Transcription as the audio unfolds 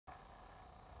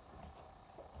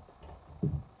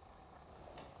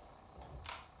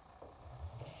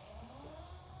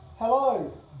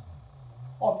Hello,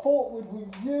 I thought we'd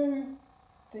review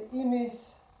the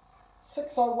MS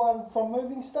 601 from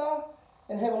MovingStar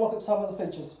and have a look at some of the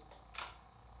features.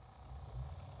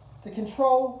 The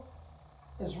control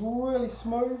is really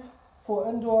smooth for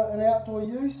indoor and outdoor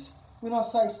use. When I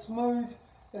say smooth,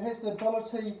 it has the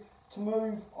ability to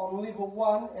move on level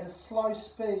 1 at a slow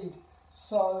speed,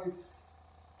 so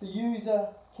the user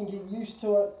can get used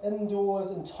to it indoors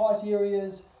in tight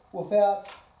areas without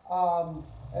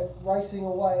it racing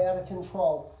away out of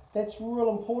control. That's real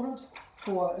important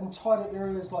for in tighter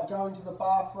areas like going to the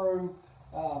bathroom,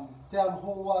 down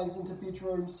hallways into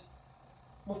bedrooms.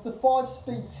 With the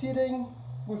 5-speed setting,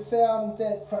 we've found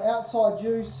that for outside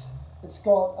use, it's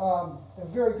got a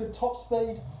very good top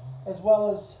speed as well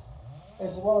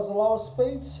as the lower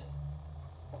speeds.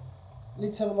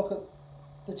 Let's have a look at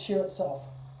the chair itself.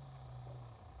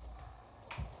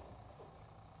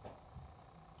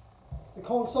 The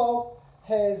console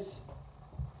has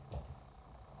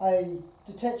a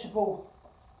detachable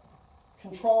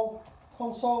control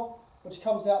console which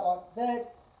comes out like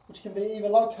that, which can be either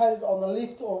located on the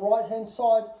left or right hand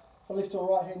side for left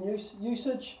or right hand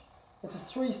usage. It's a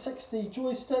 360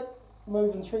 joystick,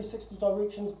 moving 360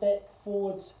 directions, back,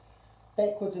 forwards,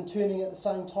 backwards and turning at the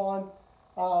same time.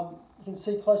 You can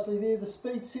see closely there the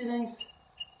speed settings,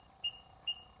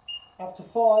 up to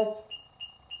 5,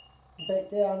 and back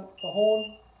down the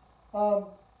horn.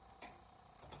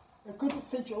 A good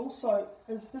feature also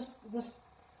is this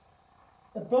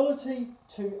ability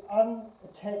to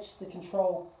unattach the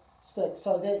control stick,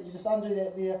 so that you just undo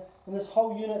that there, and this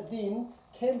whole unit then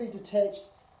can be detached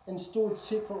and stored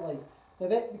separately. Now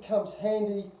that becomes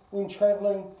handy when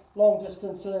travelling long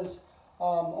distances,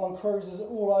 on cruises,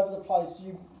 all over the place.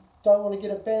 You don't want to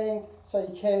get it banged, so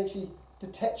you can actually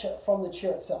detach it from the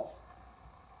chair itself.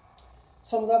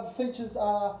 Some of the other features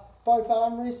are both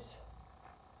armrests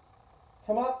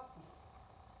come up,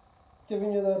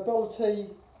 giving you the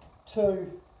ability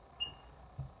to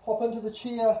hop into the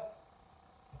chair,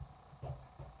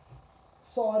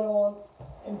 side on,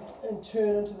 and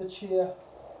turn into the chair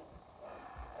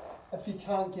if you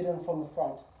can't get in from the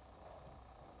front.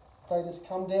 They just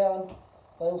come down.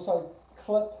 They also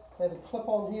clip. They have a clip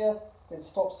on here that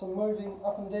stops them moving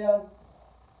up and down.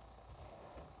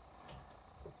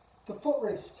 The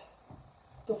footrest.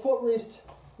 The footrest,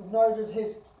 we've noted,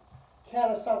 has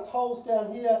countersunk holes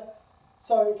down here,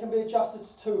 so it can be adjusted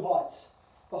to 2 heights.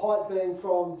 The height being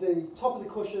from the top of the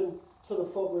cushion to the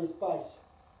footrest base.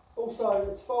 Also,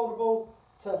 it's foldable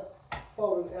to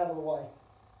fold it out of the way.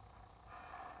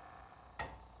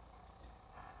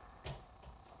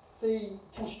 The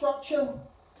construction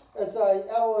is a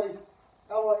alloy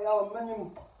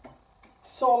aluminium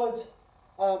solid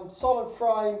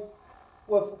frame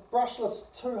with brushless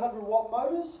 200-watt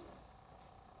motors.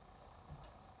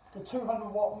 The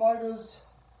 200-watt motors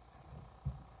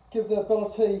give the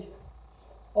ability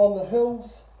on the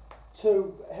hills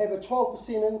to have a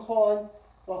 12% incline,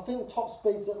 and I think the top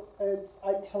speed's at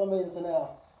 8 kilometres an hour,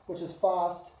 which is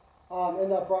fast,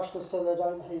 and they're brushless so they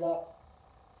don't heat up.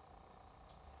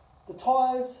 The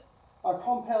tyres are a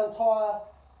compound tyre.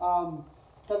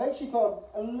 They've actually got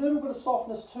a little bit of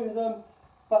softness to them,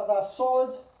 but they're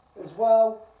solid as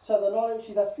well, so they're not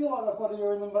actually, they feel like they've got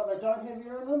air in them, but they don't have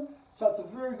air in them. So it's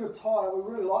a very good tyre.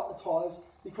 We really like the tyres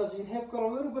because you have got a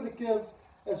little bit of give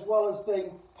as well as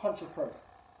being puncture proof.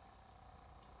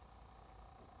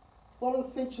 One of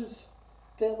the features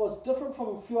that was different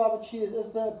from a few other chairs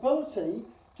is the ability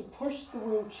to push the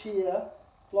wheelchair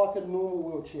like a normal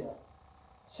wheelchair.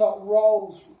 So it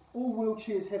rolls. All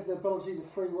wheelchairs have the ability to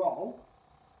free roll,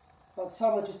 but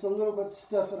some are just a little bit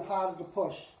stiff and harder to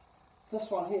push. This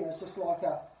one here is just like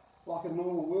a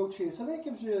normal wheelchair. So that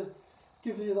gives you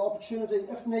the opportunity,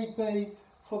 if need be,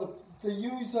 for the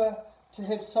user to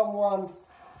have someone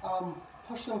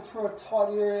push them through a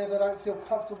tight area they don't feel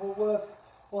comfortable with,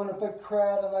 or in a big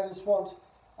crowd and they just want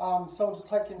someone to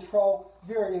take control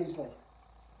very easily.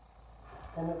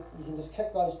 And you can just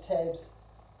kick those tabs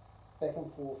back and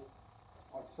forth,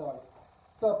 like so.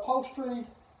 The upholstery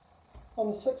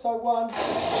on the 601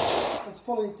 is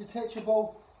fully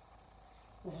detachable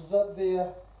with a zip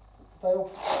there. They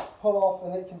all pull off,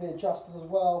 and that can be adjusted as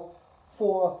well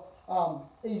for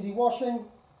easy washing.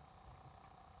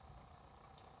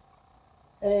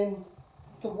 And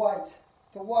the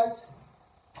weight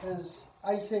is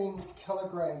 18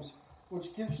 kilograms,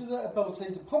 which gives you the ability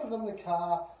to put it in the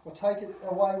car or take it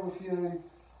away with you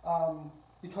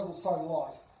because it's so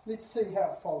light. Let's see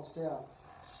how it folds down.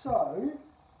 So,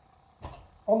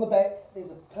 on the back there's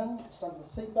a pin just under the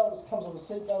seatbelt. This comes with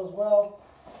a seatbelt as well.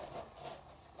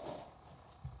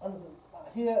 Under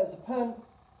here is a pin,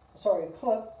 a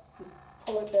clip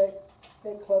pull it back,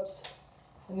 that clips,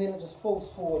 and then it just falls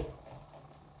forward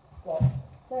like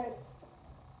that.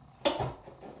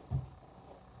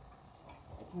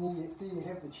 And there you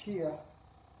have the chair.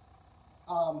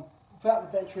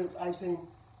 Without the battery it's 18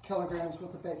 kilograms,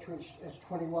 with the battery it's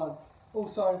 21.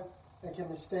 Also, it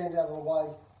can stand out of the way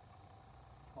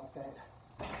like that.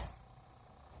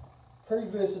 Pretty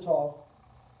versatile.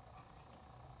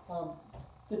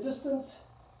 The distance,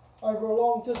 over a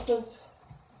long distance,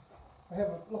 we have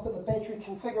a look at the battery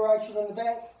configuration in the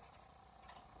back.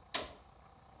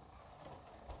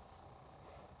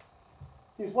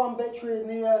 There's one battery in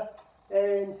there,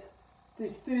 and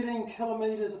there's 13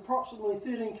 kilometres, approximately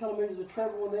 13 kilometres of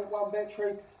travel in that one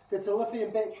battery. That's a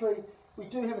lithium battery. We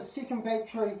do have a second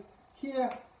battery here.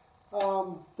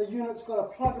 The unit's got a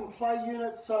plug and play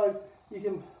unit, so you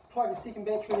can plug a second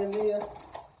battery in there,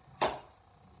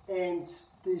 and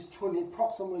there's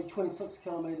approximately 26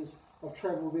 kilometres of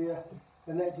travel there,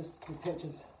 and that just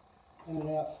detaches in and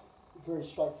out. Very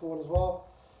straightforward as well.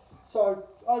 So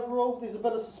overall, there's a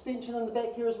bit of suspension in the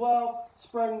back here as well,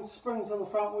 springs on the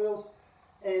front wheels,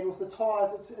 and with the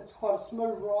tyres it's quite a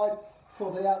smooth ride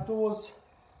for the outdoors.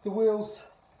 The wheels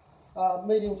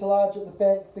medium to large at the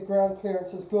back, the ground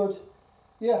clearance is good.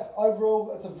 Yeah,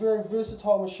 overall it's a very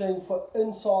versatile machine for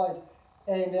inside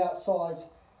and outside.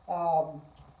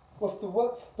 With the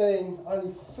width being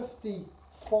only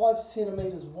 55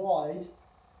 centimetres wide,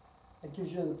 it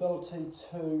gives you the ability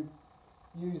to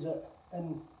use it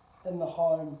in the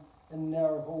home, in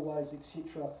narrow hallways,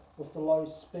 etc. With the low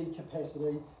speed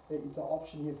capacity, the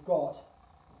option you've got,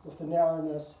 with the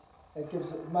narrowness, it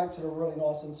makes it a really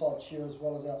nice inside chair as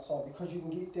well as outside, because you can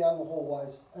get down the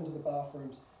hallways, into the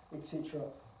bathrooms, etc.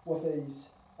 with ease,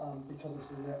 because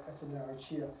it's a narrow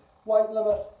chair. Weight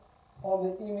limit on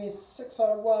the MS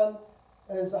 601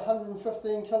 is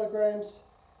 115 kilograms,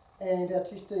 and our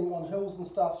testing on hills and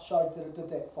stuff showed that it did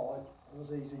that fine. It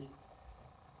was easy.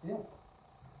 Yeah.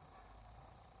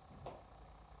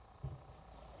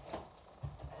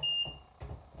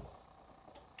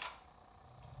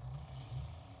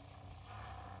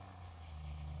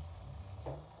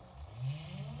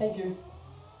 Thank you.